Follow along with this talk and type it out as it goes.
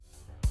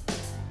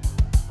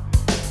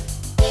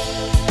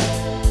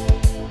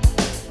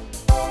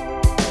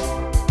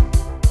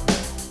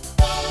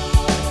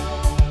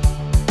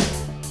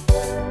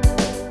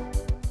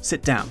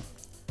Sit down,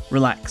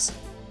 relax,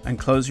 and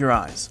close your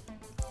eyes.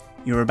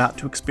 You're about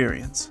to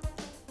experience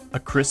a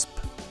crisp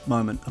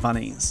moment of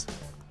unease.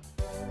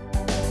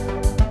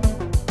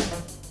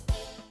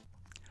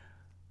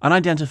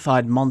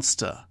 Unidentified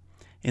monster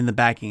in the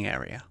bagging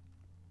area.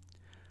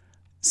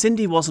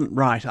 Cindy wasn't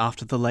right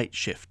after the late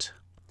shift.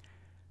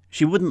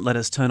 She wouldn't let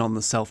us turn on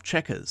the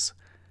self-checkers,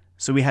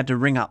 so we had to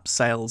ring up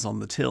sales on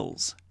the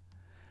tills.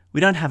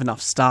 We don't have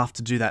enough staff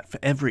to do that for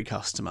every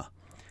customer,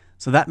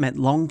 so that meant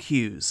long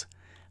queues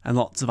and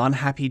lots of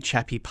unhappy,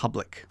 chappy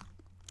public.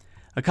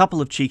 A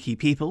couple of cheeky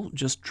people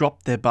just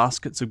dropped their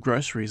baskets of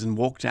groceries and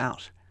walked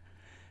out.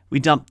 We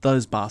dumped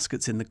those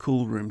baskets in the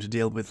cool room to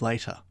deal with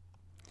later.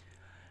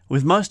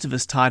 With most of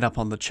us tied up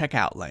on the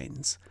checkout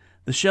lanes,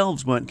 the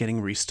shelves weren't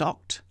getting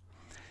restocked.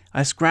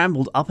 I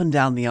scrambled up and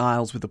down the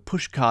aisles with a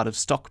pushcart of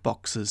stock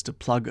boxes to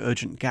plug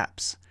urgent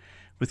gaps,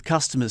 with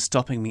customers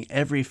stopping me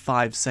every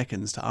 5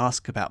 seconds to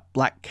ask about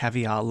black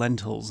caviar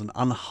lentils and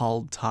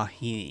unhulled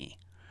tahini,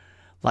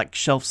 like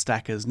shelf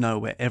stackers know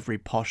where every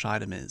posh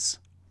item is.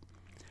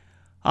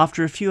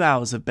 After a few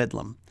hours of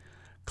bedlam,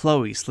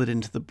 Chloe slid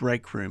into the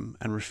break room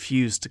and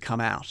refused to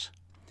come out.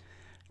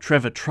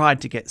 Trevor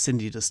tried to get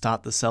Cindy to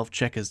start the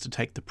self-checkers to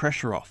take the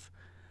pressure off,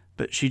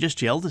 but she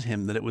just yelled at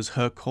him that it was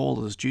her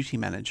call as duty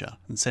manager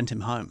and sent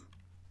him home.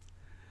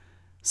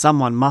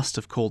 Someone must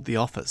have called the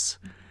office,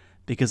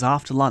 because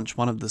after lunch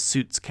one of the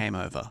suits came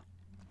over.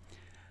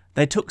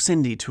 They took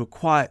Cindy to a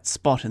quiet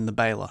spot in the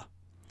baler.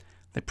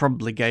 They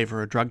probably gave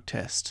her a drug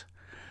test.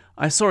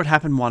 I saw it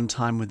happen one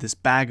time with this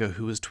bagger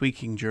who was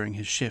tweaking during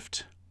his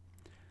shift.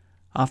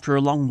 After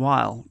a long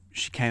while,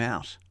 she came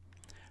out.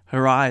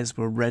 Her eyes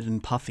were red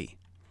and puffy.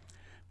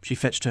 She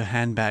fetched her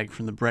handbag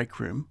from the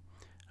break room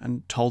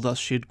and told us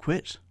she had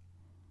quit.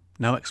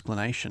 No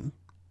explanation.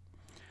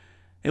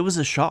 It was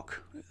a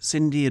shock.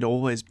 Cindy had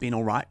always been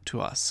all right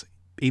to us,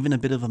 even a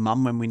bit of a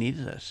mum when we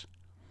needed it.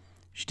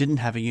 She didn't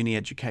have a uni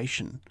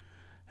education,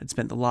 had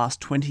spent the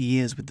last 20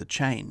 years with the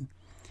chain,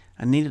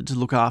 and needed to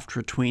look after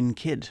a tween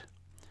kid.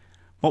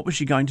 What was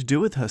she going to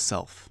do with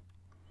herself?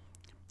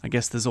 I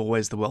guess there's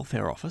always the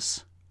welfare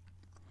office.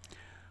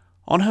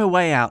 On her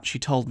way out, she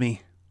told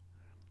me,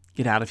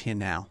 "Get out of here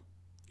now.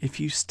 If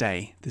you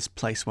stay, this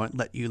place won't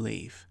let you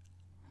leave."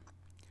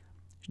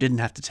 She didn't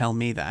have to tell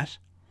me that.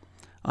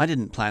 I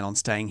didn't plan on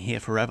staying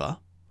here forever.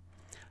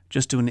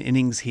 Just do an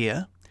innings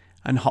here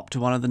and hop to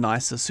one of the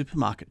nicer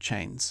supermarket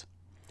chains.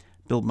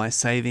 Build my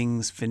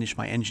savings, finish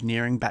my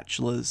engineering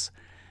bachelor's,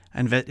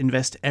 and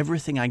invest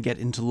everything I get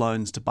into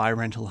loans to buy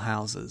rental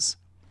houses.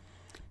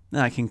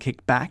 Then I can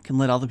kick back and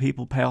let other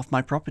people pay off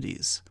my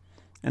properties,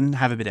 and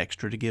have a bit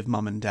extra to give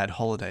mum and dad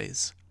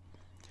holidays.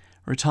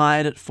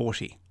 Retired at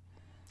 40.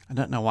 I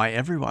don't know why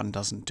everyone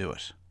doesn't do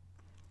it.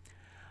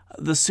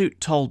 The suit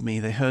told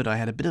me they heard I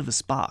had a bit of a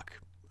spark,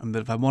 and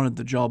that if I wanted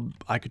the job,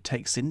 I could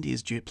take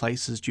Cindy's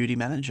place as duty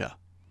manager.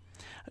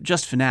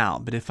 Just for now,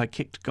 but if I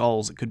kicked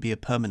goals, it could be a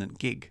permanent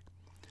gig.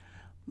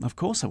 Of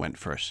course I went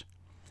for it.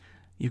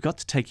 You've got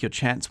to take your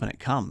chance when it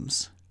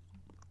comes.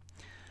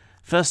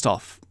 First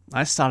off,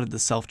 I started the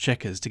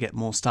self-checkers to get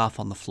more staff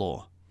on the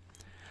floor.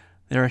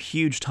 They're a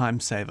huge time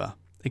saver,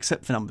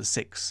 except for number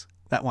 6.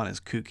 That one is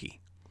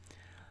kooky.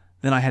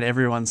 Then I had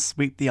everyone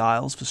sweep the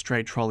aisles for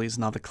stray trolleys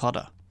and other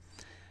clutter.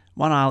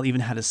 One aisle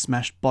even had a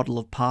smashed bottle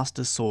of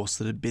pasta sauce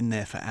that had been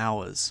there for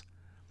hours.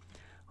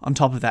 On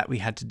top of that, we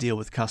had to deal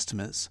with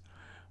customers,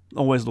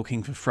 always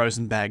looking for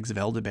frozen bags of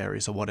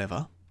elderberries or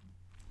whatever.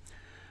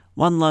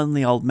 One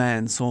lonely old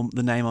man saw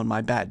the name on my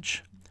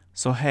badge,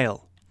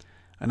 Sohail,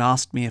 and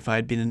asked me if I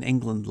had been in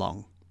England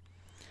long.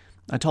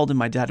 I told him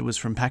my dad was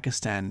from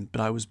Pakistan,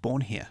 but I was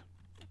born here.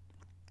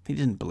 He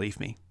didn't believe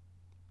me.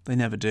 They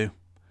never do.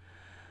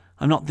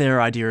 I'm not their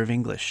idea of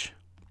English.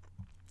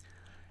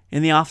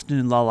 In the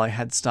afternoon lull, I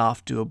had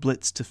staff do a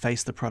blitz to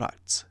face the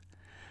products.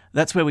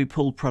 That's where we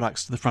pull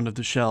products to the front of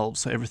the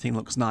shelves so everything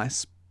looks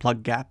nice,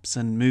 plug gaps,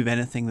 and move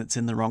anything that's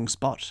in the wrong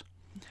spot.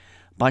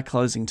 By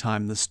closing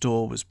time, the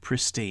store was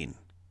pristine.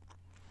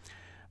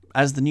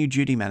 As the new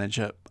duty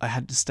manager, I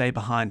had to stay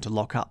behind to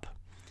lock up.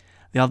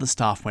 The other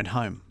staff went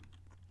home.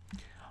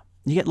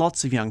 You get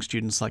lots of young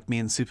students like me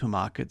in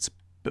supermarkets,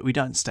 but we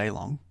don't stay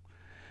long.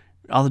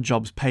 Other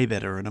jobs pay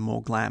better and are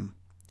more glam.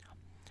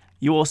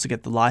 You also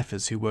get the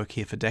lifers who work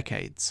here for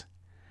decades.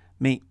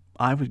 Me,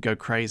 I would go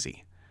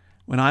crazy.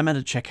 When I'm at a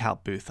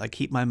checkout booth, I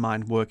keep my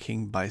mind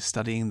working by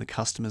studying the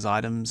customer's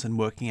items and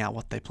working out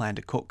what they plan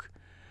to cook.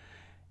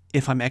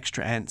 If I'm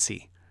extra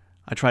antsy,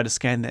 I try to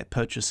scan their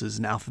purchases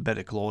in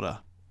alphabetical order.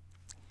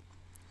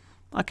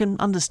 I can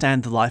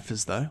understand the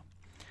lifers, though.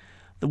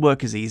 The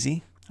work is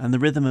easy, and the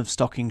rhythm of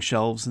stocking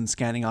shelves and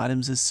scanning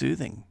items is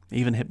soothing,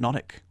 even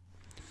hypnotic.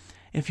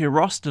 If you're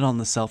rostered on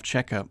the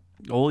self-checker,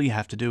 all you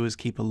have to do is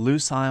keep a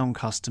loose eye on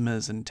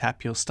customers and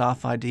tap your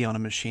staff ID on a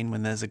machine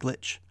when there's a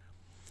glitch.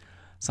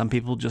 Some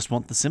people just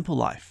want the simple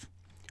life.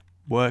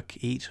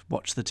 Work, eat,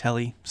 watch the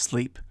telly,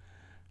 sleep,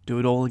 do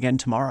it all again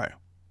tomorrow.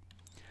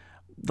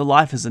 The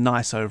lifers are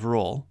nice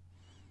overall.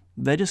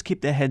 They just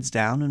keep their heads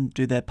down and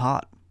do their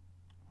part.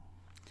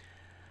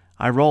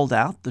 I rolled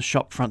out the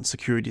shopfront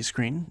security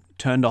screen,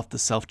 turned off the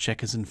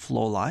self-checkers and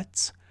floor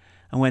lights,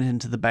 and went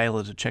into the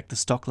baler to check the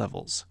stock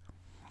levels.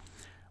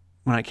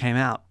 When I came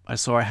out, I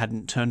saw I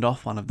hadn't turned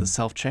off one of the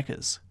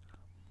self-checkers.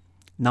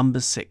 Number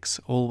 6,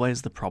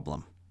 always the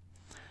problem.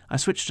 I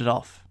switched it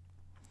off.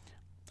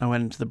 I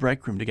went into the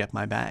break room to get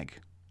my bag.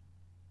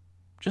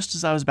 Just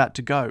as I was about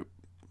to go,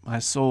 I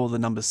saw the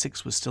number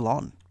 6 was still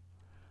on.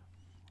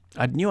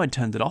 I knew I'd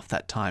turned it off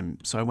that time,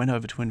 so I went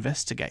over to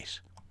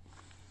investigate.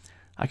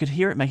 I could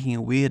hear it making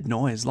a weird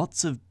noise,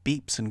 lots of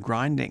beeps and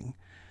grinding,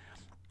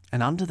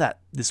 and under that,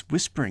 this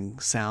whispering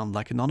sound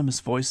like anonymous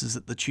voices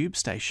at the tube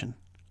station.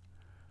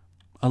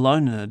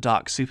 Alone in a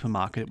dark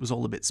supermarket, it was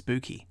all a bit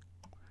spooky.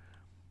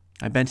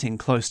 I bent in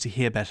close to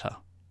hear better.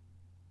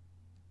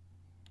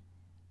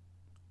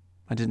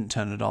 I didn't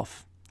turn it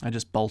off. I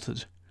just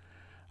bolted.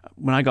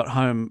 When I got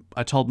home,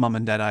 I told Mum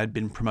and Dad I had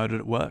been promoted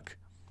at work.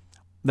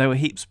 They were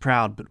heaps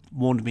proud, but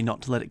warned me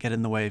not to let it get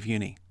in the way of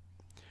uni.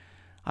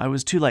 I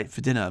was too late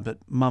for dinner, but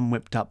Mum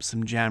whipped up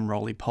some jam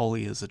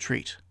roly-poly as a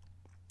treat.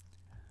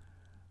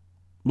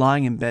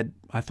 Lying in bed,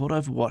 I thought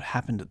over what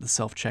happened at the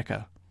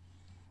self-checker.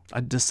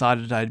 I'd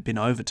decided I'd been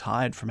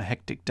overtired from a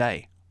hectic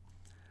day.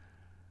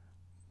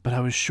 But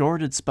I was sure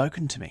it had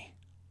spoken to me.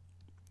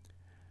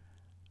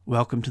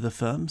 "Welcome to the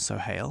firm,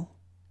 Sohail."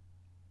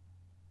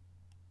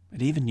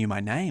 It even knew my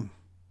name.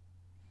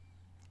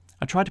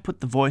 I tried to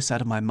put the voice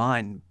out of my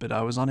mind, but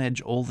I was on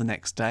edge all the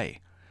next day.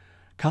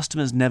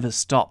 Customers never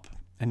stop,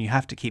 and you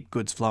have to keep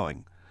goods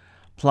flowing.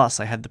 Plus,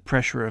 I had the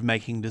pressure of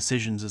making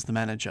decisions as the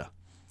manager.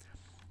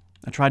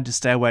 I tried to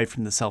stay away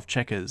from the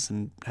self-checkers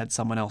and had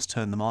someone else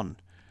turn them on,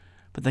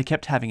 but they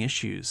kept having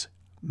issues,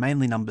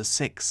 mainly number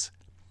 6.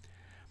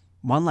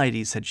 One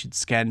lady said she'd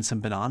scanned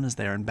some bananas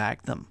there and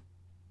bagged them,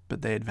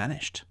 but they had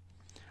vanished.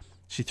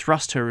 She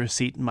thrust her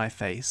receipt in my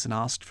face and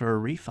asked for a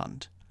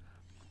refund.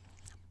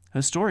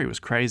 Her story was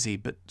crazy,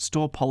 but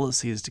store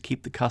policy is to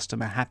keep the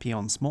customer happy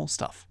on small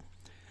stuff,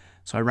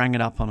 so I rang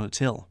it up on a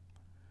till.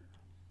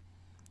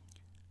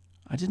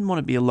 I didn't want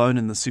to be alone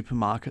in the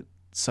supermarket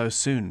so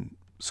soon,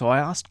 so I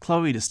asked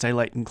Chloe to stay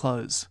late and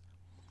close.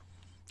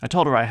 I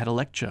told her I had a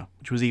lecture,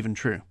 which was even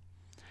true.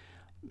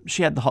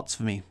 She had the hots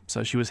for me,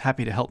 so she was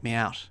happy to help me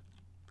out.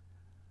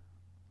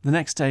 The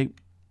next day,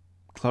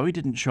 Chloe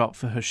didn't show up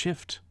for her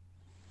shift.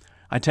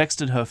 I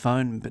texted her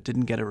phone but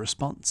didn't get a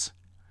response.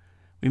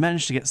 We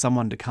managed to get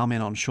someone to come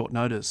in on short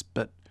notice,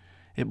 but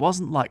it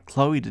wasn't like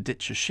Chloe to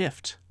ditch a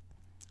shift.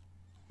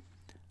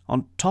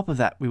 On top of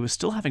that, we were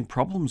still having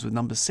problems with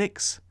number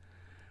 6.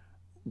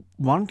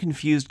 One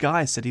confused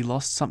guy said he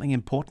lost something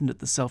important at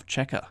the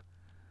self-checker,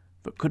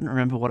 but couldn't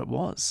remember what it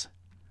was.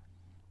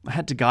 I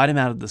had to guide him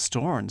out of the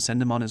store and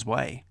send him on his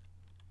way.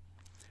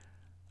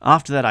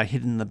 After that, I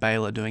hid in the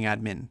baler doing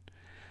admin.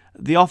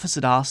 The office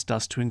had asked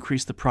us to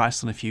increase the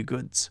price on a few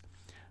goods,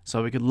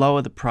 so we could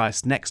lower the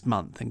price next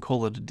month and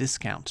call it a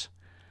discount.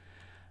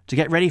 To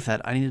get ready for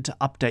that, I needed to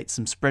update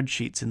some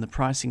spreadsheets in the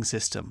pricing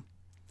system.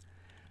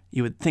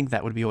 You would think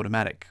that would be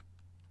automatic,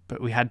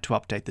 but we had to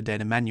update the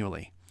data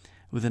manually,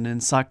 with an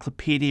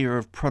encyclopedia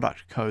of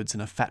product codes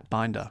in a fat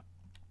binder.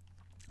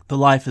 The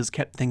lifers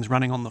kept things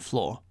running on the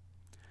floor.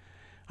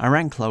 I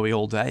rang Chloe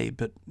all day,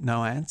 but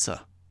no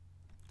answer.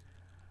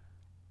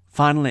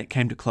 Finally, it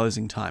came to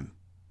closing time.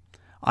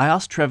 I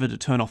asked Trevor to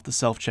turn off the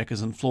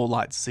self-checkers and floor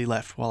lights as he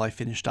left while I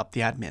finished up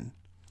the admin.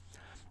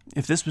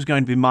 If this was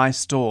going to be my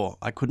store,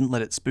 I couldn't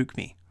let it spook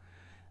me,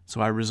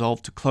 so I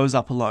resolved to close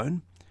up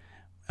alone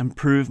and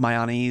prove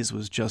my unease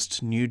was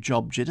just new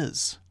job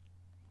jitters.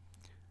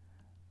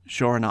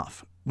 Sure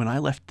enough, when I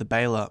left the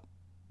baler,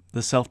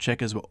 the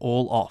self-checkers were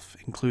all off,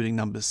 including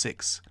number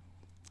 6.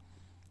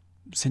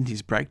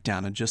 Cindy's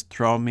breakdown had just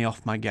thrown me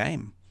off my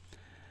game.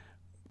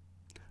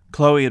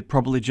 Chloe had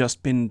probably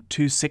just been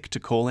too sick to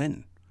call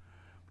in.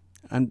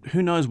 And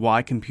who knows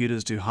why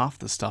computers do half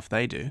the stuff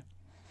they do.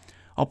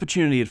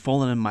 Opportunity had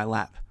fallen in my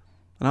lap,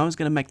 and I was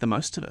going to make the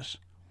most of it.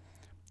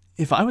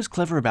 If I was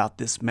clever about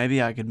this,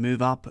 maybe I could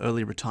move up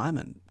early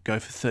retirement, go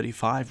for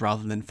 35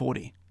 rather than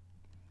 40.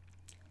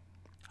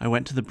 I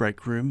went to the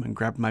break room and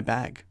grabbed my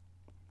bag.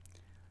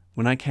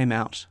 When I came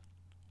out,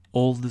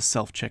 all the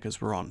self-checkers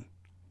were on.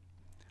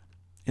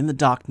 In the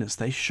darkness,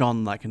 they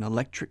shone like an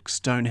electric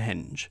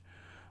Stonehenge,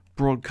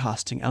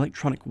 broadcasting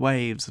electronic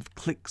waves of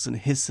clicks and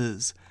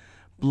hisses,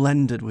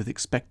 blended with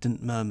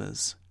expectant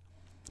murmurs.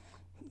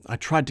 I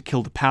tried to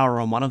kill the power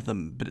on one of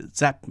them, but it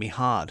zapped me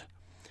hard.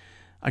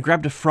 I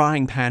grabbed a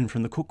frying pan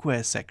from the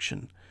cookware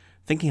section,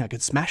 thinking I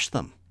could smash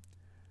them.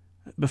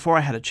 Before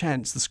I had a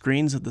chance, the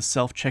screens of the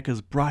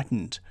self-checkers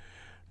brightened,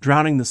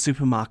 drowning the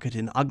supermarket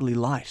in ugly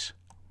light.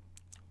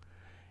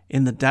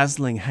 In the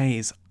dazzling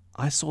haze,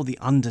 I saw the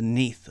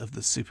underneath of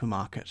the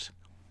supermarket.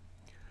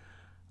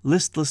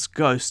 Listless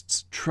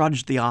ghosts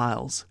trudged the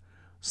aisles,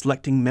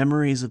 selecting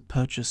memories of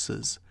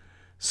purchases,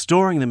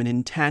 storing them in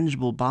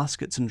intangible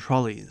baskets and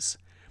trolleys,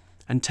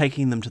 and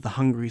taking them to the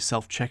hungry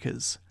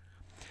self-checkers.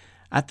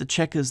 At the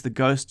checkers, the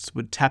ghosts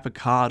would tap a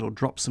card or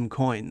drop some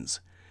coins,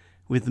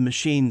 with the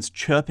machines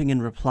chirping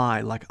in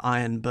reply like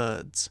iron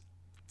birds.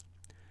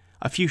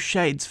 A few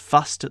shades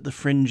fussed at the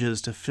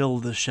fringes to fill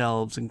the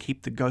shelves and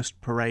keep the ghost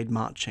parade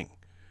marching.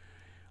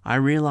 I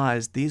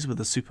realized these were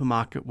the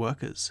supermarket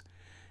workers,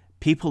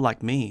 people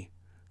like me,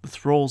 the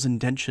thralls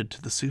indentured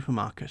to the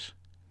supermarket.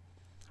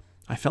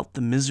 I felt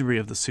the misery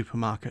of the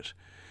supermarket,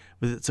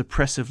 with its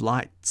oppressive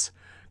lights,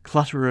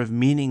 clutter of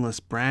meaningless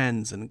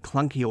brands and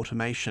clunky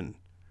automation.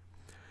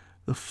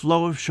 The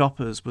flow of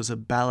shoppers was a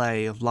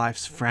ballet of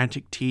life's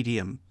frantic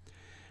tedium,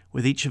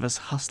 with each of us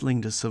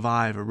hustling to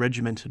survive a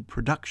regimented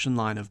production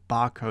line of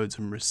barcodes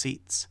and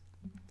receipts.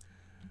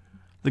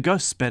 The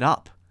ghost sped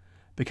up,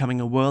 becoming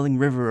a whirling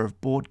river of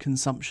bored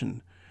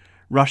consumption,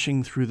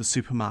 rushing through the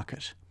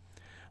supermarket.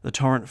 The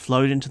torrent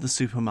flowed into the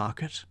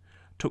supermarket,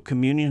 took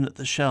communion at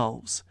the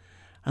shelves,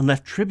 and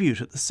left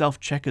tribute at the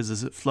self-checkers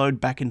as it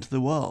flowed back into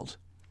the world.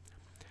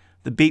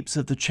 The beeps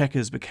of the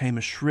checkers became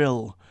a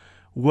shrill,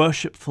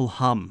 worshipful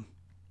hum.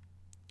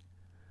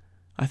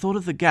 I thought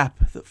of the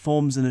gap that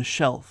forms in a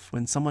shelf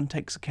when someone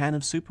takes a can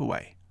of soup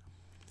away.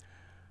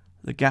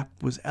 The gap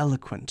was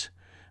eloquent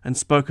and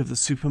spoke of the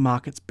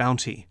supermarket's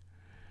bounty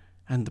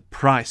and the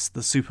price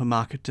the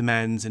supermarket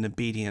demands in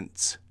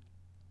obedience.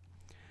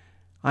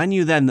 I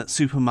knew then that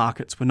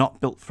supermarkets were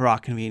not built for our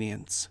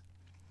convenience.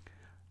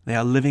 They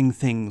are living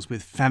things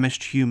with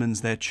famished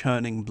humans their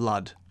churning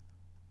blood.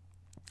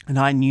 And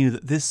I knew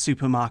that this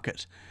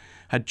supermarket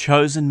had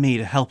chosen me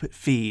to help it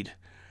feed,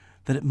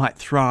 that it might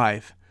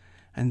thrive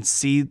and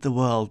seed the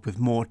world with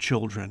more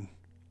children.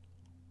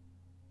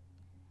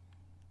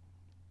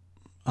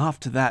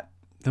 After that,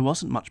 there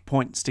wasn't much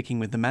point sticking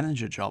with the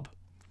manager job.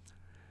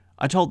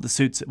 I told the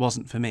suits it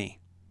wasn't for me.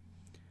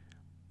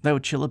 They were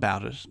chill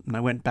about it, and I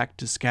went back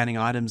to scanning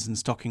items and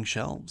stocking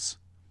shelves.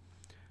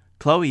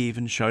 Chloe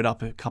even showed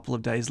up a couple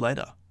of days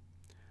later.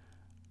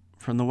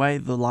 From the way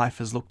the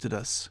lifers looked at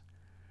us,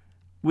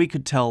 we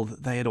could tell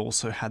that they had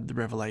also had the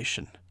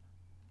revelation.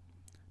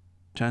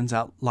 Turns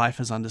out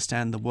lifers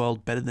understand the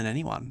world better than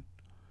anyone,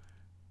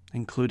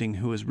 including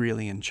who is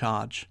really in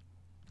charge.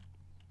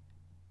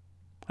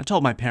 I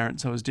told my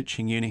parents I was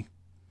ditching uni.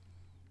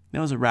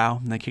 There was a row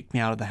and they kicked me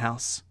out of the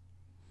house.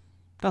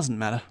 Doesn't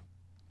matter.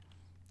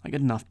 I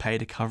get enough pay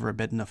to cover a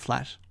bed in a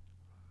flat.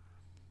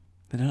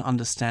 They don't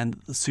understand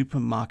that the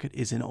supermarket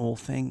is in all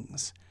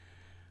things,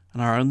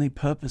 and our only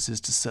purpose is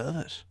to serve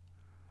it.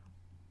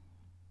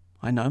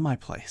 I know my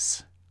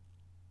place.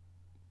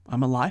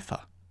 I'm a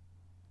lifer.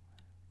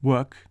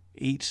 Work,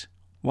 eat,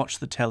 watch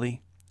the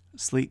telly,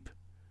 sleep,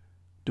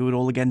 do it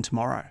all again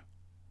tomorrow.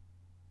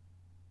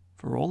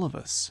 For all of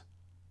us.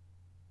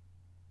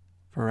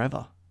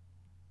 Forever.